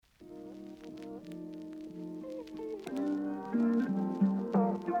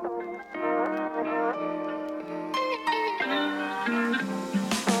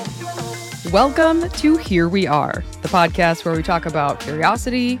Welcome to Here We Are, the podcast where we talk about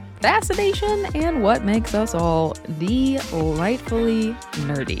curiosity, fascination, and what makes us all delightfully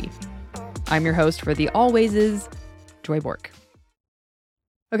nerdy. I'm your host for the alwayses, Joy Bork.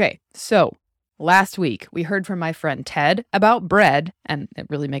 Okay, so last week we heard from my friend Ted about bread, and it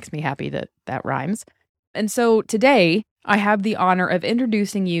really makes me happy that that rhymes. And so today I have the honor of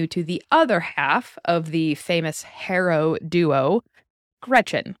introducing you to the other half of the famous Harrow duo,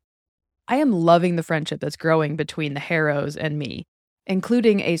 Gretchen. I am loving the friendship that's growing between the Harrows and me,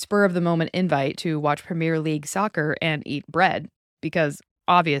 including a spur-of-the-moment invite to watch Premier League soccer and eat bread, because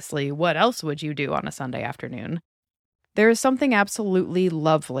obviously, what else would you do on a Sunday afternoon? There is something absolutely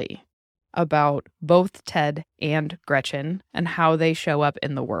lovely about both Ted and Gretchen and how they show up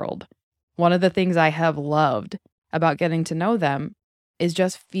in the world. One of the things I have loved about getting to know them is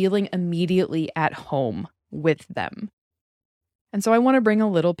just feeling immediately at home with them. And so I want to bring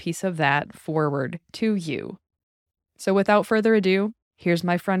a little piece of that forward to you. So without further ado, here's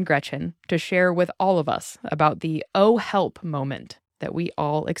my friend Gretchen to share with all of us about the oh help moment that we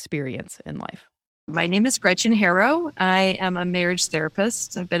all experience in life. My name is Gretchen Harrow. I am a marriage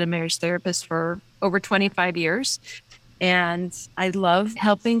therapist. I've been a marriage therapist for over 25 years. And I love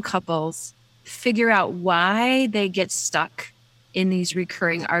helping couples figure out why they get stuck in these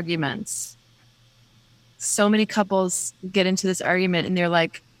recurring arguments. So many couples get into this argument and they're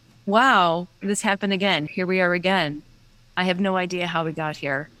like, wow, this happened again. Here we are again. I have no idea how we got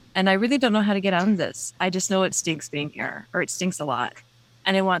here. And I really don't know how to get out of this. I just know it stinks being here, or it stinks a lot.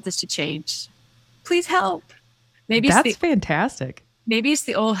 And I want this to change. Please help. Maybe that's fantastic. Maybe it's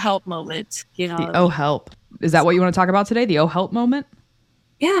the oh help moment. You know, the oh help. Is that what you want to talk about today? The oh help moment?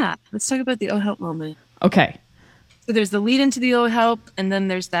 Yeah, let's talk about the oh help moment. Okay. So there's the lead into the oh help, and then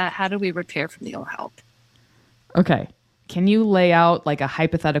there's that how do we repair from the oh help? Okay. Can you lay out like a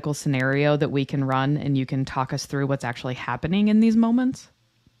hypothetical scenario that we can run and you can talk us through what's actually happening in these moments?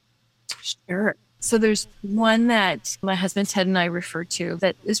 Sure. So there's one that my husband Ted and I refer to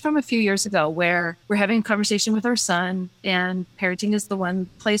that is from a few years ago where we're having a conversation with our son, and parenting is the one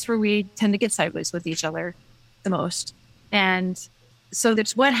place where we tend to get sideways with each other the most. And so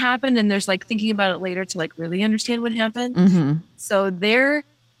there's what happened, and there's like thinking about it later to like really understand what happened. Mm-hmm. So they're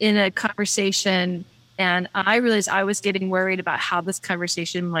in a conversation, and I realized I was getting worried about how this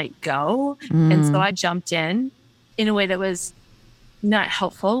conversation might go. And so I jumped in a way that was not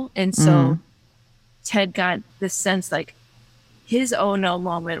helpful. And so Ted got this sense like his oh no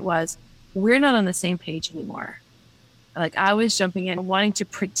moment was, we're not on the same page anymore. Like I was jumping in wanting to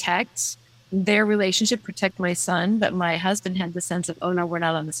protect their relationship, protect my son. But my husband had the sense of, oh no, we're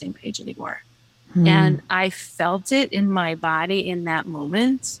not on the same page anymore. And I felt it in my body in that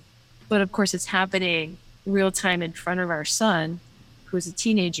moment. But of course, it's happening real time in front of our son, who was a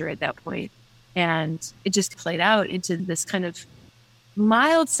teenager at that point. And it just played out into this kind of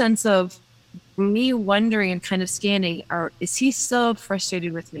mild sense of me wondering and kind of scanning, is he still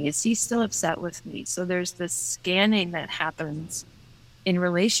frustrated with me? Is he still upset with me? So there's this scanning that happens in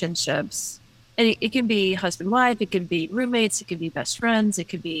relationships. And it can be husband-wife, it can be roommates, it can be best friends, it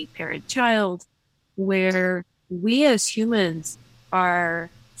could be parent-child, where we as humans are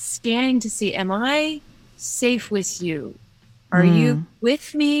scanning to see, am I safe with you? Are you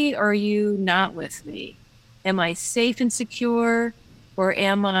with me or are you not with me? Am I safe and secure, or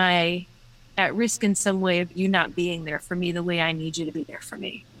am I at risk in some way of you not being there for me the way I need you to be there for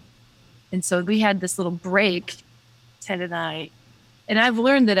me? And so we had this little break, Ted and I, and I've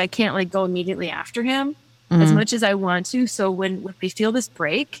learned that I can't like go immediately after him as much as I want to. So when we feel this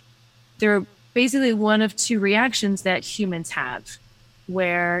break, there are basically one of two reactions that humans have,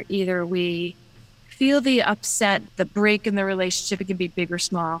 where either we feel the upset, the break in the relationship, it can be big or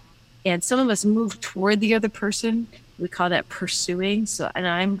small, and some of us move toward the other person. We call that pursuing. So, and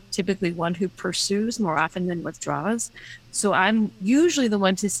I'm typically one who pursues more often than withdraws. So I'm usually the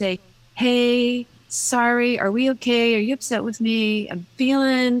one to say, hey, sorry, are we okay? Are you upset with me? I'm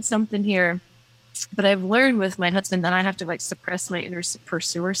feeling something here. But I've learned with my husband that I have to like suppress my inner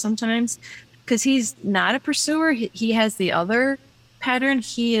pursuer sometimes, because he's not a pursuer. He has the other pattern.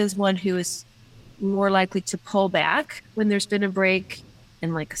 He is one who is more likely to pull back when there's been a break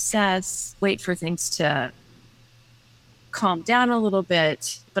and like assess, wait for things to calm down a little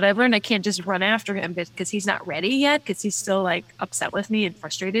bit. But I've learned I can't just run after him because he's not ready yet, because he's still like upset with me and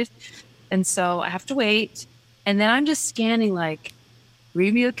frustrated. And so I have to wait. And then I'm just scanning like, we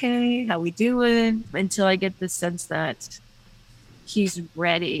be okay? How we doing? Until I get the sense that he's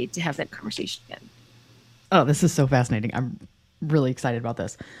ready to have that conversation again. Oh, this is so fascinating. I'm really excited about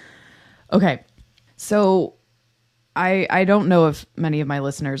this. Okay. So I don't know if many of my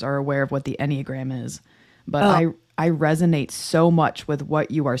listeners are aware of what the Enneagram is, but I resonate so much with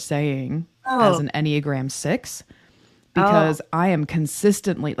what you are saying as an Enneagram 6 because I am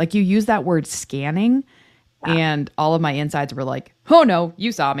consistently, like you use that word scanning, and all of my insides were like, oh no,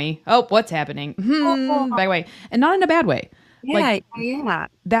 you saw me. Oh, what's happening? By the way. And not in a bad way. Like,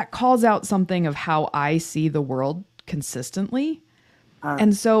 that calls out something of how I see the world consistently.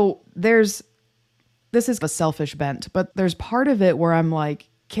 And so this is a selfish bent, but there's part of it where I'm like,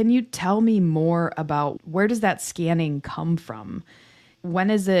 can you tell me more about where does that scanning come from? When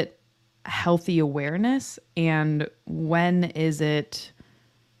is it healthy awareness? And when is it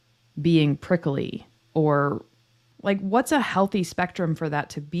being prickly? Or like, what's a healthy spectrum for that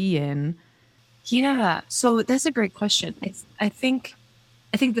to be in? Yeah. So that's a great question. I think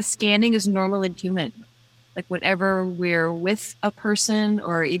the scanning is normal and human. Like whenever we're with a person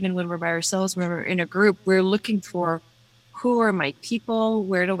or even when we're by ourselves, when we're in a group, we're looking for who are my people?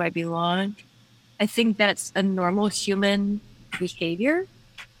 Where do I belong? I think that's a normal human behavior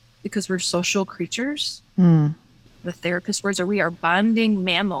because we're social creatures. The therapist words are we are bonding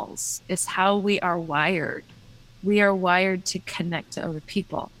mammals. It's how we are wired. We are wired to connect to other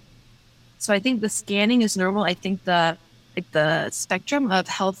people. So I think the scanning is normal. I think the spectrum of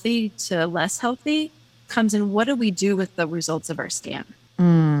healthy to less healthy comes in what do we do with the results of our scan?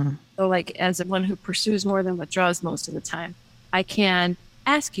 So like as one who pursues more than withdraws most of the time, I can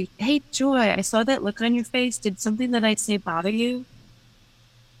ask you, hey, Joy, I saw that look on your face. Did something that I say bother you?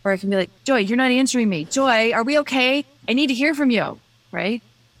 Or I can be like, Joy, you're not answering me. Joy, are we okay? I need to hear from you. Right?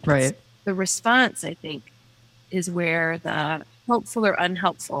 Right. The response, I think, is where the helpful or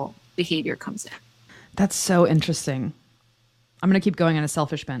unhelpful behavior comes in. That's so interesting. I'm going to keep going on a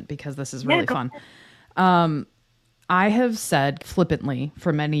selfish bent because this is really fun. I have said flippantly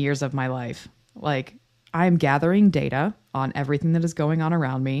for many years of my life, like I'm gathering data on everything that is going on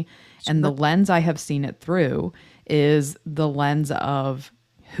around me. And the lens I have seen it through is the lens of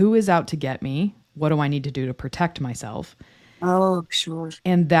who is out to get me? What do I need to do to protect myself? Oh, sure.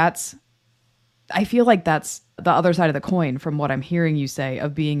 And I feel like that's the other side of the coin from what I'm hearing you say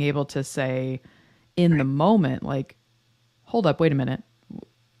of being able to say in the moment, like, hold up, wait a minute.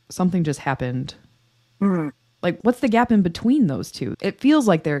 Something just happened. Like, what's the gap in between those two? It feels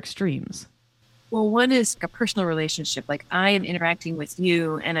like they're extremes. Well, one is a personal relationship. Like I am interacting with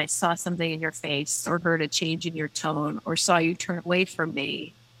you and I saw something in your face or heard a change in your tone or saw you turn away from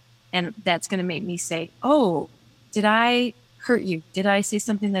me. And that's going to make me say, oh, did I hurt you? Did I say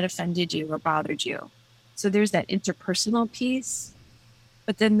something that offended you or bothered you? So there's that interpersonal piece.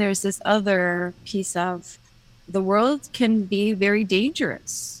 But then there's this other piece of the world can be very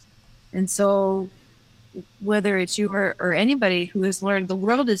dangerous. And so whether it's you or anybody who has learned the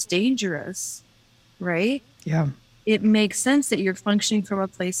world is dangerous, right? Yeah. It makes sense that you're functioning from a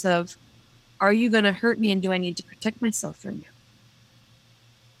place of, are you going to hurt me and do I need to protect myself from you?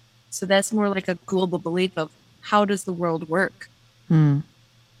 So that's more like a global belief of how does the world work?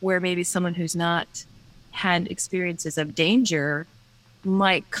 Where maybe someone who's not had experiences of danger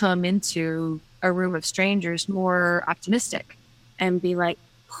might come into a room of strangers more optimistic and be like,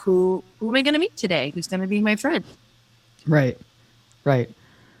 who am I going to meet today? Who's going to be my friend? Right.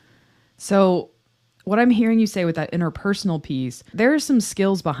 So what I'm hearing you say with that interpersonal piece, there are some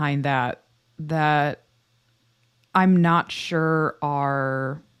skills behind that I'm not sure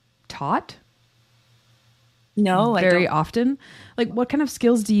are taught. No, very often. Like, what kind of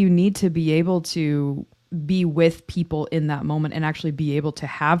skills do you need to be able to be with people in that moment and actually be able to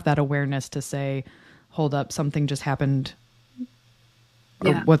have that awareness to say, hold up, something just happened.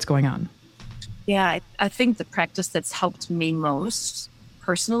 Or what's going on? Yeah, I think the practice that's helped me most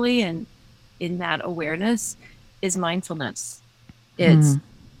personally and in that awareness is mindfulness. It's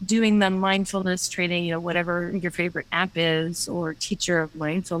doing the mindfulness training, whatever your favorite app is or teacher of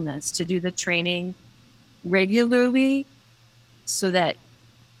mindfulness, to do the training regularly so that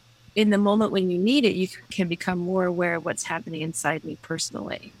in the moment when you need it, you can become more aware of what's happening inside me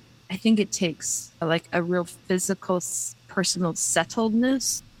personally. I think it takes like a real physical, personal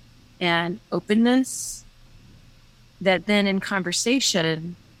settledness and openness that then in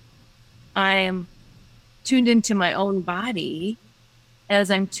conversation, I am tuned into my own body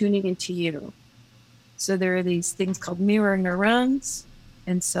as I'm tuning into you. So there are these things called mirror neurons.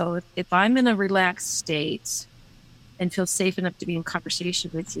 And so if I'm in a relaxed state and feel safe enough to be in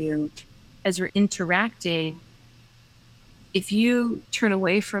conversation with you, as we're interacting, if you turn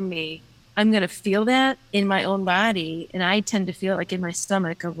away from me, I'm going to feel that in my own body. And I tend to feel like in my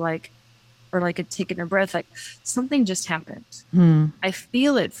stomach of like, or like a taking a breath, like something just happened. I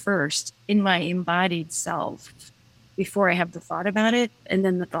feel it first in my embodied self. before I have the thought about it, and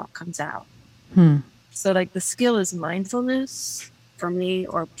then the thought comes out. So like the skill is mindfulness for me,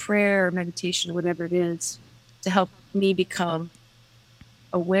 or prayer or meditation, whatever it is, to help me become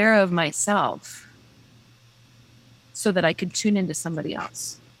aware of myself so that I could tune into somebody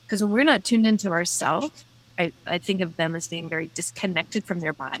else. Because when we're not tuned into ourselves, I think of them as being very disconnected from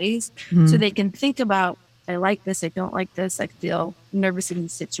their bodies. So they can think about, I like this, I don't like this, I feel nervous in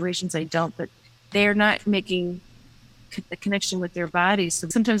these situations, I don't, but they're not making the connection with their bodies. So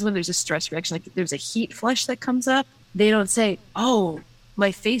sometimes when there's a stress reaction, like there's a heat flush that comes up, they don't say, oh,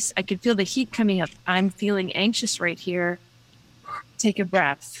 my face, I can feel the heat coming up. I'm feeling anxious right here. Take a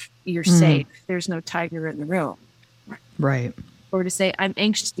breath. You're safe. There's no tiger in the room. Right. Or to say, I'm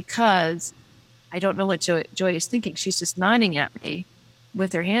anxious because I don't know what Joy is thinking. She's just nodding at me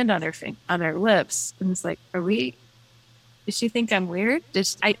with her hand on her lips. And it's like, does she think I'm weird?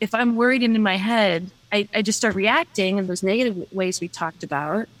 If I'm worried and in my head, I just start reacting in those negative ways we talked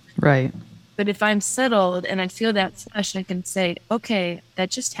about. Right. But if I'm settled and I feel that flush, I can say, okay, that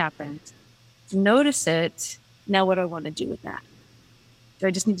just happened. Notice it. Now what do I want to do with that? Do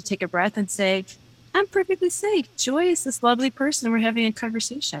I just need to take a breath and say, I'm perfectly safe. Joy is this lovely person. We're having a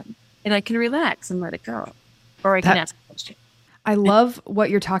conversation. And I can relax and let it go. Or I can ask a question. I love what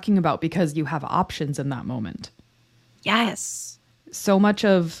you're talking about because you have options in that moment. Yes. So much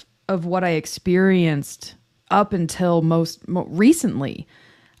of what I experienced up until most recently,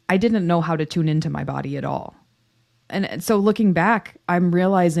 I didn't know how to tune into my body at all. And so looking back, I'm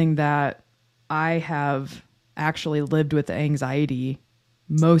realizing that I have actually lived with anxiety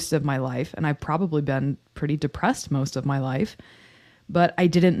most of my life, and I've probably been pretty depressed most of my life, but I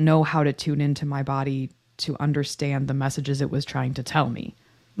didn't know how to tune into my body to understand the messages it was trying to tell me.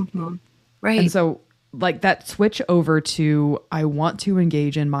 Right. And so like that switch over to I want to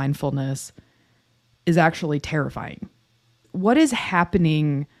engage in mindfulness is actually terrifying. What is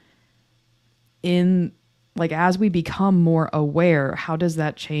happening in like as we become more aware, how does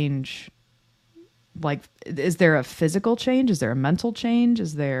that change? Like, is there a physical change? Is there a mental change?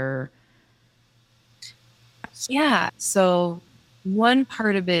 Is there? Yeah. So one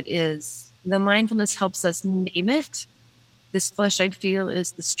part of it is the mindfulness helps us name it. This flush I feel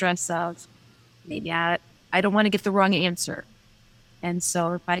is the stress of maybe I don't want to get the wrong answer. And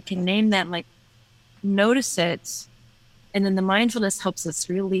so if I can name that, like notice it, and then the mindfulness helps us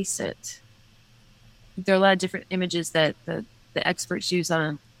release it. There are a lot of different images that the experts use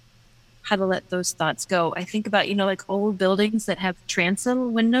on how to let those thoughts go. I think about, like old buildings that have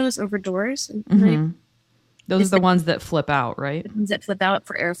transom windows over doors. Those are the ones that flip out, right? The ones that flip out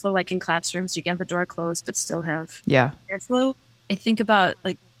for airflow, like in classrooms, you can have the door closed, but still have airflow. I think about,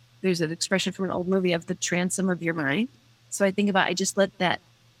 like, there's an expression from an old movie of the transom of your mind. So I think about, I just let that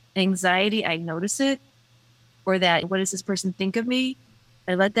anxiety, I notice it, or that, what does this person think of me?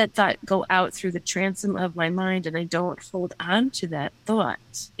 I let that thought go out through the transom of my mind, and I don't hold on to that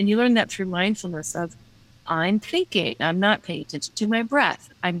thought. And you learn that through mindfulness of, I'm thinking, I'm not paying attention to my breath.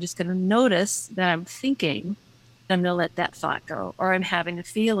 I'm just going to notice that I'm thinking, and I'm going to let that thought go. Or I'm having a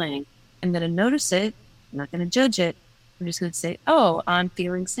feeling. I'm going to notice it. I'm not going to judge it. I'm just going to say, oh, I'm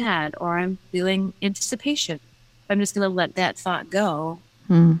feeling sad, or I'm feeling anticipation. I'm just going to let that thought go,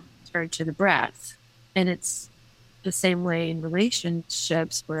 turn to the breath. And it's the same way in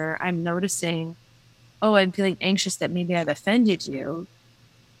relationships where I'm noticing, oh, I'm feeling anxious that maybe I've offended you.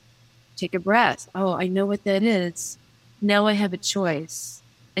 Take a breath. Oh, I know what that is. Now I have a choice.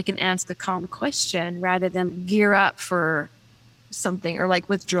 I can ask a calm question rather than gear up for something or like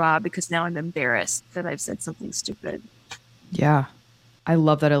withdraw because now I'm embarrassed that I've said something stupid. Yeah. I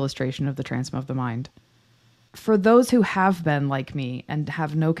love that illustration of the transom of the mind. For those who have been like me and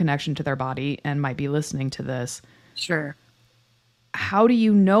have no connection to their body and might be listening to this, sure. How do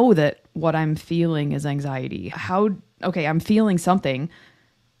you know that what I'm feeling is anxiety? Okay, I'm feeling something.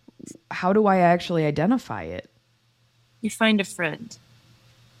 How do I actually identify it? You find a friend.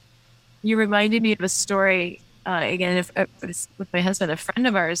 You reminded me of a story, again, with my husband. A friend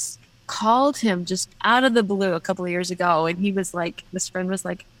of ours called him just out of the blue a couple of years ago. And he was like, this friend was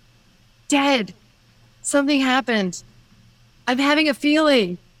like, Dad, something happened. I'm having a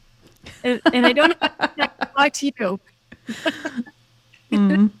feeling. And I don't know how to talk to you.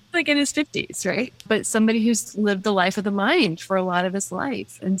 Like in his 50s, right? But somebody who's lived the life of the mind for a lot of his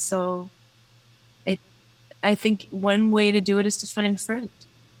life. And so I think one way to do it is to find a friend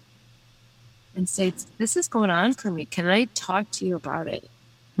and say, this is going on for me. Can I talk to you about it?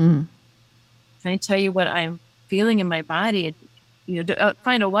 Can I tell you what I'm feeling in my body?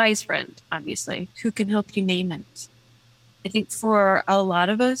 Find a wise friend, obviously, who can help you name it. I think for a lot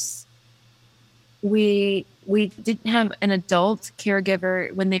of us, we didn't have an adult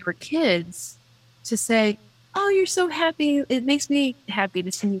caregiver when they were kids to say, oh, you're so happy. It makes me happy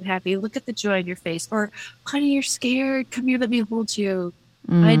to see you happy. Look at the joy on your face. Or, honey, you're scared. Come here, let me hold you.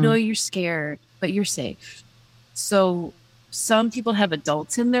 I know you're scared, but you're safe. So some people have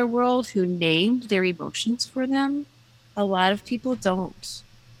adults in their world who named their emotions for them. A lot of people don't.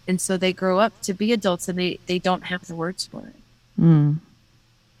 And so they grow up to be adults and they don't have the words for it.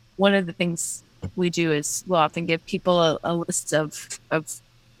 One of the things we do is we'll often give people a list of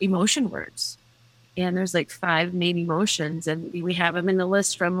emotion words. And there's like 5 main emotions. And we have them in the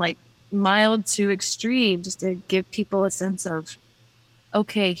list from like mild to extreme, just to give people a sense of,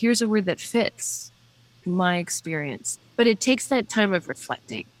 okay, here's a word that fits my experience. But it takes that time of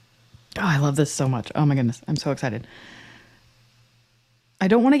reflecting. Oh, I love this so much. Oh my goodness. I'm so excited. I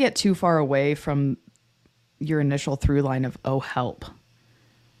don't want to get too far away from your initial through line of, oh, help.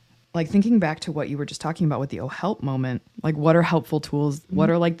 Like thinking back to what you were just talking about with the oh, help moment, like what are helpful tools? What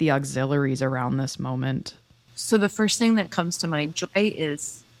are like the auxiliaries around this moment? So the first thing that comes to mind, joy,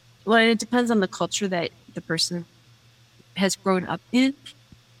 is, well, it depends on the culture that the person has grown up in.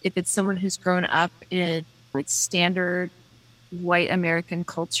 If it's someone who's grown up in like standard white American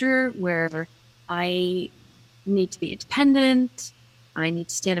culture where I need to be independent, I need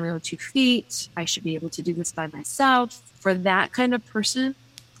to stand on my own 2 feet, I should be able to do this by myself. For that kind of person,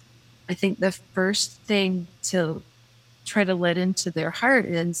 I think the first thing to try to let into their heart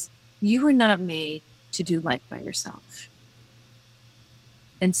is you were not made to do life by yourself.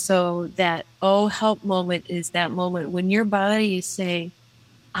 And so that oh help moment is that moment when your body is saying,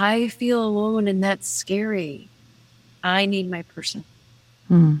 I feel alone and that's scary. I need my person.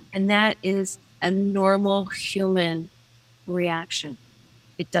 And that is a normal human reaction.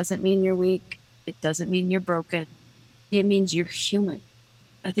 It doesn't mean you're weak. It doesn't mean you're broken. It means you're human.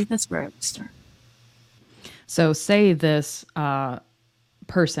 I think that's where I would start. So say this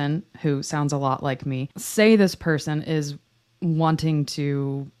person who sounds a lot like me, say this person is wanting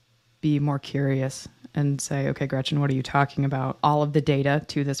to be more curious and say, okay, Gretchen, what are you talking about? All of the data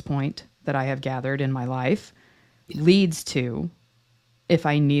to this point that I have gathered in my life leads to, if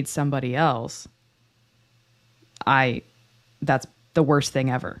I need somebody else, that's the worst thing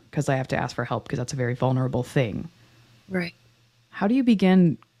ever because I have to ask for help because that's a very vulnerable thing. Right. How do you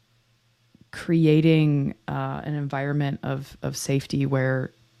begin creating an environment of safety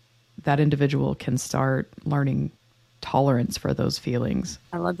where that individual can start learning tolerance for those feelings?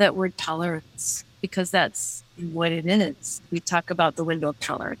 I love that word tolerance because that's what it is. We talk about the window of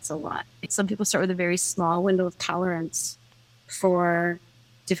tolerance a lot. Some people start with a very small window of tolerance for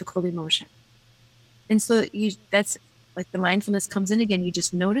difficult emotion. And so that's like the mindfulness comes in again. You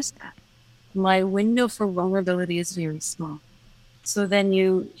just notice that. My window for vulnerability is very small. So then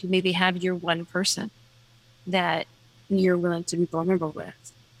you maybe have your one person that you're willing to be vulnerable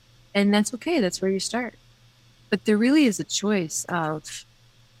with. And that's okay. That's where you start. But there really is a choice of,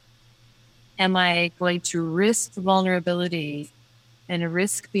 am I going to risk vulnerability and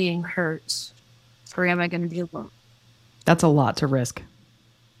risk being hurt, or am I going to be alone? That's a lot to risk.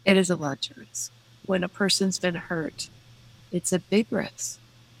 It is a lot to risk. When a person's been hurt, it's a big risk.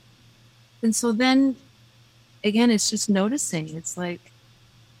 And so then, again, it's just noticing. It's like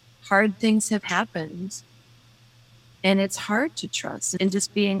hard things have happened and it's hard to trust, and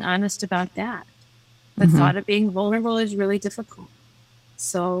just being honest about that. The thought of being vulnerable is really difficult.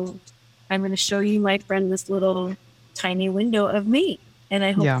 So I'm going to show you, my friend, this little tiny window of me. And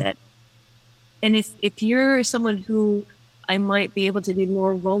I hope that, and if you're someone who I might be able to be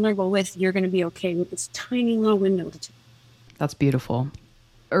more vulnerable with, you're going to be okay with this tiny little window. That's beautiful.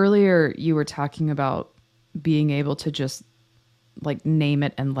 Earlier, you were talking about being able to just like name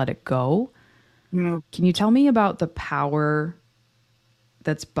it and let it go. Can you tell me about the power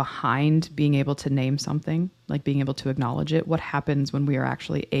that's behind being able to name something, like being able to acknowledge it? What happens when we are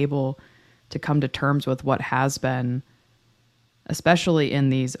actually able to come to terms with what has been, especially in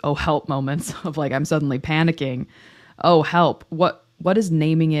these oh help moments of like I'm suddenly panicking. Oh help. What does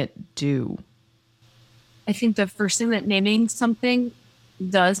naming it do? I think the first thing that naming something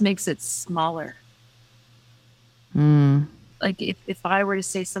does makes it smaller. Like if I were to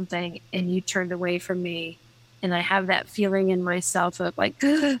say something and you turned away from me, and I have that feeling in myself of like,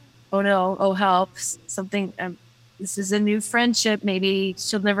 oh no, oh help, something, this is a new friendship. Maybe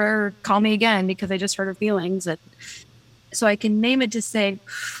she'll never call me again because I just hurt her feelings. So I can name it to say,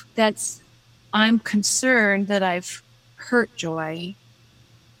 I'm concerned that I've hurt Joy.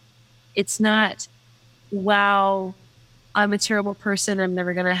 It's not, wow, I'm a terrible person. I'm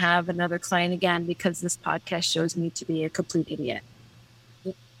never going to have another client again because this podcast shows me to be a complete idiot.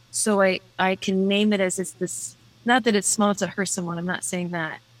 So I can name it as it's this, not that it's small to hurt someone. I'm not saying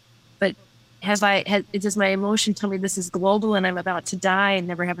that, but does my emotion tell me this is global and I'm about to die and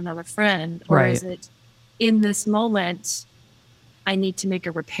never have another friend? Or Right. is it in this moment, I need to make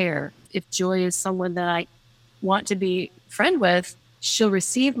a repair? If Joy is someone that I want to be friend with, she'll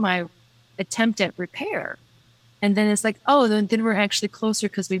receive my attempt at repair. And then it's like, oh, then we're actually closer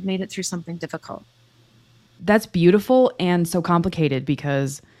because we've made it through something difficult. That's beautiful and so complicated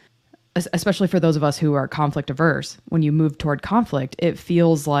because, especially for those of us who are conflict averse, when you move toward conflict, it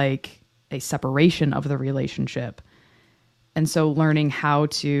feels like a separation of the relationship. And so learning how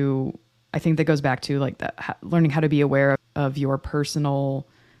to, I think that goes back to like that, learning how to be aware of your personal,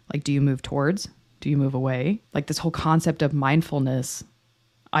 like, do you move towards? Do you move away? Like this whole concept of mindfulness.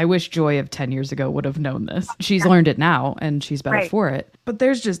 I wish Joy of 10 years ago would have known this. She's learned it now and she's better for it. But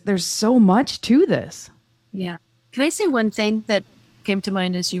there's so much to this. Yeah. Can I say one thing that came to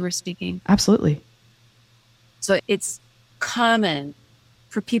mind as you were speaking? Absolutely. So it's common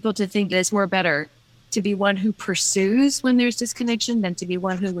for people to think that it's more better to be one who pursues when there's disconnection than to be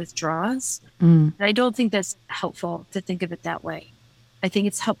one who withdraws. And I don't think that's helpful to think of it that way. I think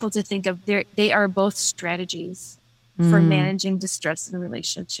it's helpful to think of they are both strategies for managing distress in a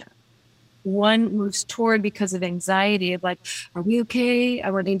relationship. One moves toward because of anxiety of like, are we okay?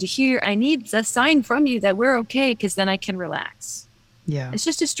 I need to hear, I need a sign from you that we're okay, because then I can relax. Yeah. It's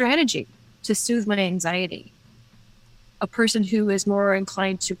just a strategy to soothe my anxiety. A person who is more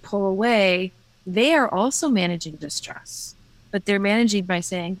inclined to pull away, they are also managing distress, but they're managing by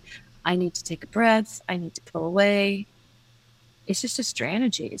saying, I need to take a breath. I need to pull away. It's just a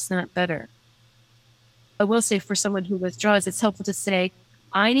strategy. It's not better. I will say for someone who withdraws, it's helpful to say,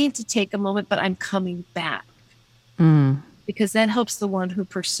 I need to take a moment, but I'm coming back. Because that helps the one who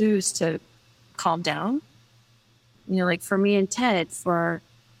pursues to calm down. You know, like for me and Ted,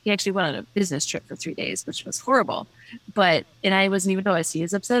 he actually went on a business trip for 3 days, which was horrible. And I wasn't even know, I see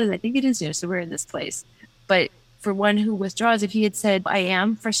he's upset, and I think it is new, so we're in this place. But for one who withdraws, if he had said, I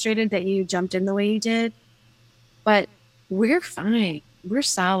am frustrated that you jumped in the way you did, but we're fine. We're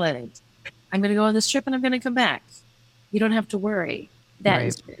solid. I'm going to go on this trip and I'm going to come back. You don't have to worry. That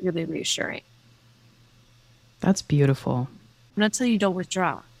is really reassuring. That's beautiful. I'm not telling you don't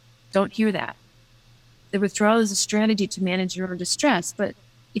withdraw. Don't hear that. The withdrawal is a strategy to manage your own distress, but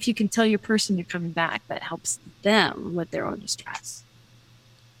if you can tell your person you're coming back, that helps them with their own distress.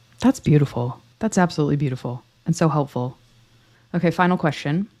 That's beautiful. That's absolutely beautiful and so helpful. Okay, final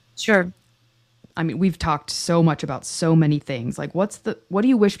question. Sure. I mean, we've talked so much about so many things. Like, what do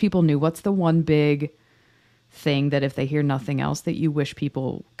you wish people knew? What's the one big thing that if they hear nothing else that you wish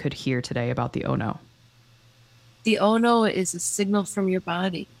people could hear today about the Ono? The Ono is a signal from your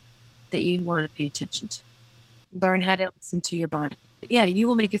body that you want to pay attention to. Learn how to listen to your body. Yeah, you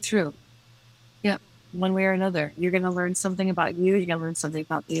will make it through. Yeah, one way or another. You're going to learn something about you. You're going to learn something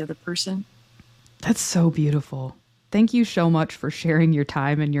about the other person. That's so beautiful. Thank you so much for sharing your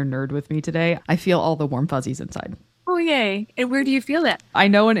time and your nerd with me today. I feel all the warm fuzzies inside. Oh, yay. And where do you feel that? I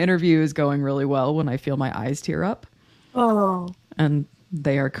know an interview is going really well when I feel my eyes tear up. Oh. And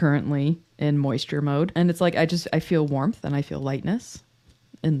they are currently in moisture mode. And it's like, I feel warmth and I feel lightness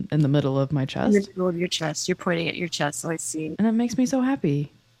in the middle of my chest. In the middle of your chest. You're pointing at your chest, so I see. And it makes me so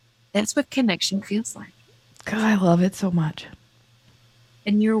happy. That's what connection feels like. God, I love it so much.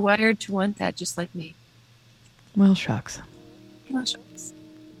 And you're wired to want that just like me. Well, shucks. Well, shucks.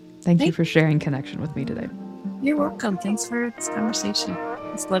 Thank you for sharing connection with me today. You're welcome. Thanks for this conversation.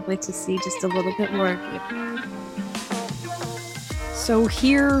 It's lovely to see just a little bit more of you. So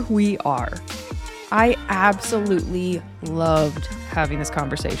here we are. I absolutely loved having this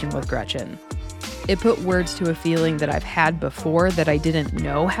conversation with Gretchen. It put words to a feeling that I've had before that I didn't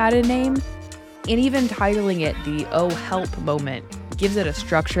know had a name. And even titling it the Oh Help moment gives it a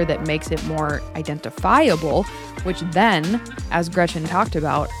structure that makes it more identifiable, which then, as Gretchen talked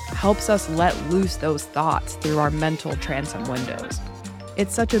about, helps us let loose those thoughts through our mental transom windows.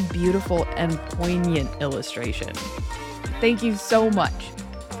 It's such a beautiful and poignant illustration. Thank you so much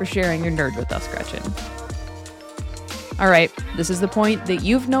for sharing your nerd with us, Gretchen. All right, this is the point that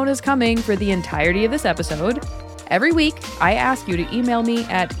you've known is coming for the entirety of this episode. Every week, I ask you to email me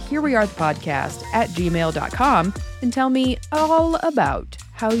at herewearethepodcast@gmail.com and tell me all about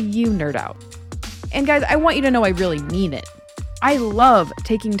how you nerd out. And guys, I want you to know I really mean it. I love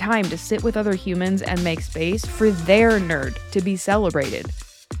taking time to sit with other humans and make space for their nerd to be celebrated.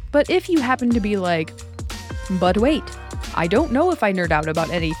 But if you happen to be like, but wait, I don't know if I nerd out about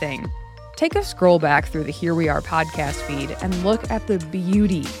anything, take a scroll back through the Here We Are podcast feed and look at the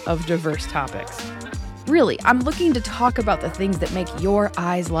beauty of diverse topics. Really, I'm looking to talk about the things that make your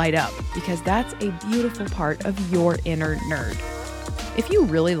eyes light up, because that's a beautiful part of your inner nerd. If you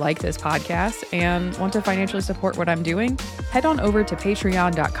really like this podcast and want to financially support what I'm doing, head on over to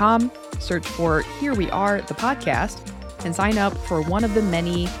patreon.com, search for Here We Are, the podcast, and sign up for one of the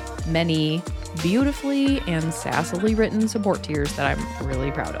many, many beautifully and sassily written support tiers that I'm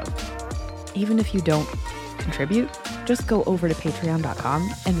really proud of. Even if you don't contribute, just go over to patreon.com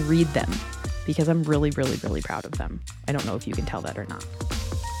and read them, because I'm really, really, really proud of them. I don't know if you can tell that or not.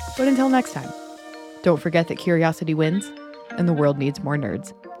 But until next time, don't forget that curiosity wins and the world needs more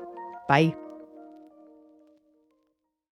nerds. Bye.